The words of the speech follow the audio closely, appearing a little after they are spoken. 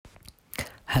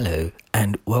Hello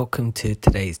and welcome to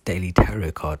today's daily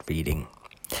tarot card reading.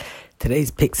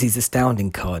 Today's Pixie's Astounding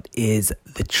card is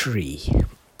the Tree.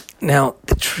 Now,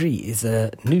 the Tree is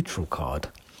a neutral card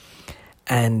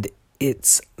and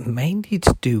it's mainly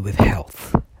to do with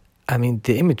health. I mean,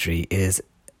 the imagery is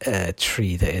a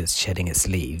tree that is shedding its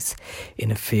leaves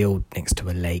in a field next to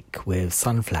a lake with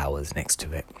sunflowers next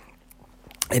to it.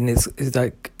 And it's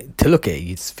like, to look at it,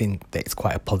 you just think that it's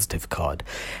quite a positive card.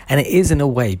 And it is in a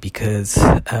way because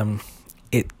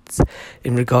it's,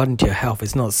 in regarding to your health,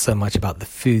 it's not so much about the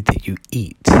food that you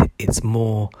eat. It's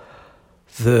more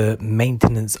the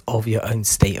maintenance of your own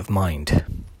state of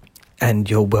mind and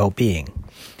your well-being.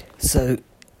 So,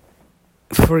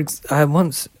 I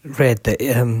once read that,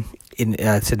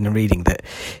 I said in a reading that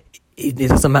it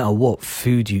doesn't matter what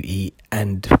food you eat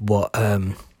and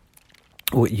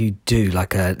what you do,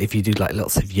 if you do like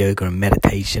lots of yoga and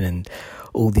meditation and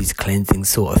all these cleansing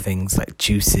sort of things like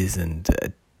juices and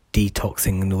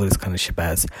detoxing and all this kind of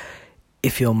shabazz,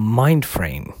 if your mind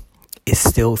frame is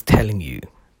still telling you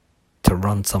to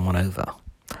run someone over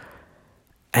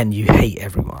and you hate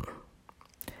everyone,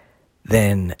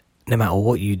 then no matter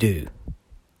what you do,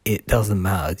 it doesn't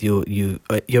matter.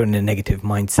 You're in a negative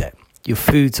mindset. Your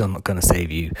foods are not going to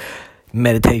save you.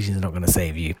 Meditation is not going to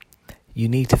save you. You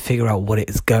need to figure out what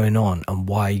is going on and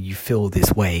why you feel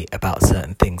this way about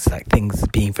certain things, like things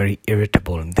being very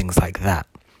irritable and things like that.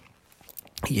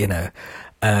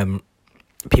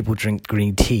 People drink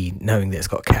green tea knowing that it's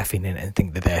got caffeine in it and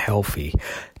think that they're healthy,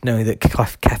 knowing that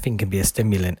caffeine can be a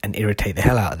stimulant and irritate the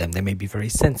hell out of them. They may be very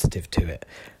sensitive to it.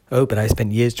 Oh, but I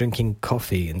spent years drinking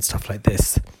coffee and stuff like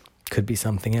this. Could be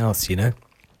something else,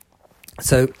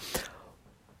 So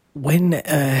when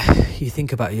you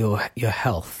think about your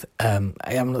health, I'm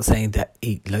not saying that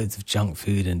eat loads of junk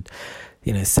food and,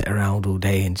 sit around all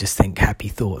day and just think happy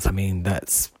thoughts. I mean,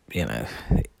 that's,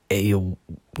 you'll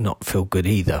not feel good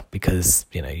either because,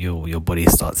 your body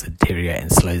starts to deteriorate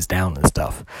and slows down and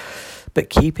stuff. But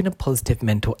keeping a positive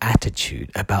mental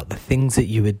attitude about the things that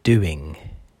you are doing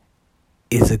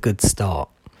is a good start.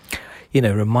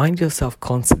 Remind yourself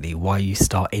constantly why you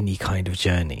start any kind of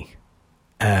journey.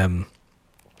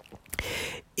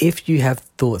 If you have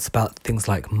thoughts about things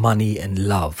like money and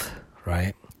love,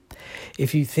 right?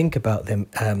 If you think about them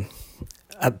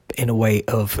in a way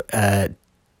of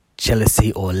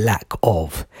jealousy or lack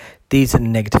of, these are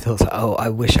negative thoughts like, oh, I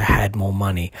wish I had more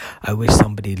money. I wish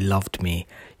somebody loved me.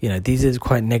 These are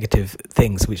quite negative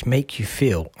things which make you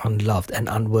feel unloved and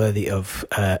unworthy of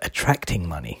attracting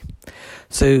money.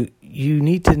 So you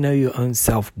need to know your own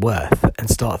self-worth and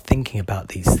start thinking about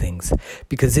these things,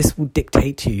 because this will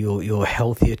dictate to you your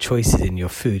healthier choices in your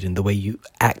food and the way you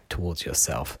act towards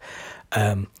yourself.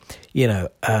 The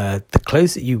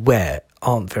clothes that you wear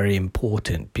aren't very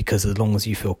important, because as long as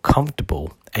you feel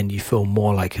comfortable and you feel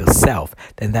more like yourself,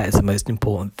 then that is the most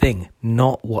important thing,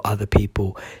 not what other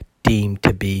people deem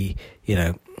to be,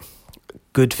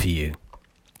 good for you.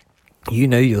 You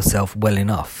know yourself well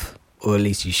enough, or at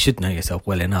least you should know yourself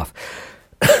well enough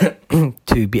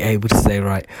to be able to say,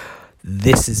 right,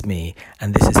 this is me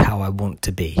and this is how I want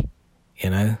to be.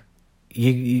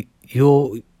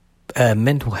 Your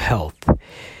mental health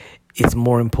is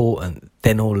more important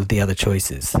than all of the other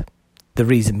choices. The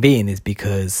reason being is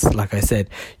because, like I said,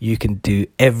 you can do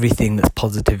everything that's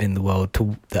positive in the world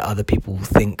that other people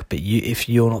think, but if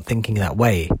you're not thinking that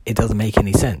way, it doesn't make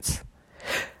any sense.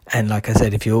 And like I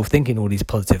said, if you're thinking all these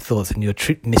positive thoughts and you're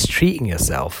mistreating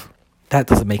yourself, that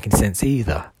doesn't make any sense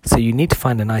either. So you need to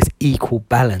find a nice equal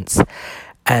balance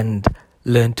and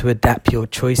learn to adapt your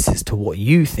choices to what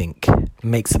you think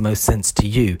makes the most sense to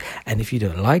you. And if you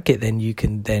don't like it, then you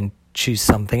can then choose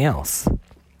something else.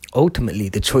 Ultimately,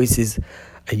 the choices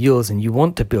are yours, and you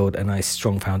want to build a nice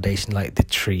strong foundation like the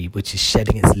tree, which is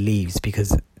shedding its leaves,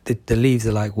 because the leaves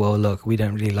are like, well, look, we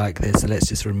don't really like this, so let's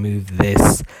just remove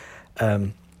this.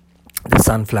 The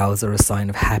sunflowers are a sign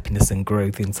of happiness and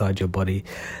growth inside your body.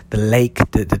 The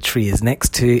lake that the tree is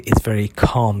next to is very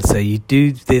calm. So you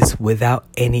do this without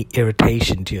any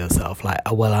irritation to yourself. Like,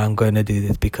 oh, well, I'm going to do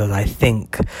this because I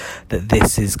think that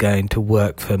this is going to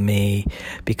work for me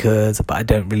but I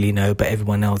don't really know, but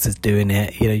everyone else is doing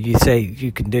it. You say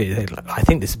you can do it. I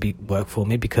think this would work for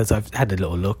me because I've had a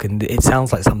little look and it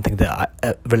sounds like something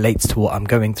that relates to what I'm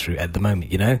going through at the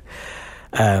moment,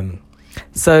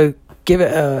 So give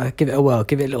it a whirl,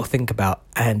 give it a little think about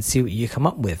and see what you come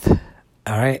up with.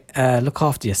 All right, look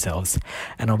after yourselves,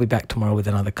 and I'll be back tomorrow with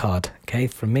another card. Okay,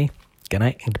 from me, good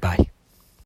night and goodbye.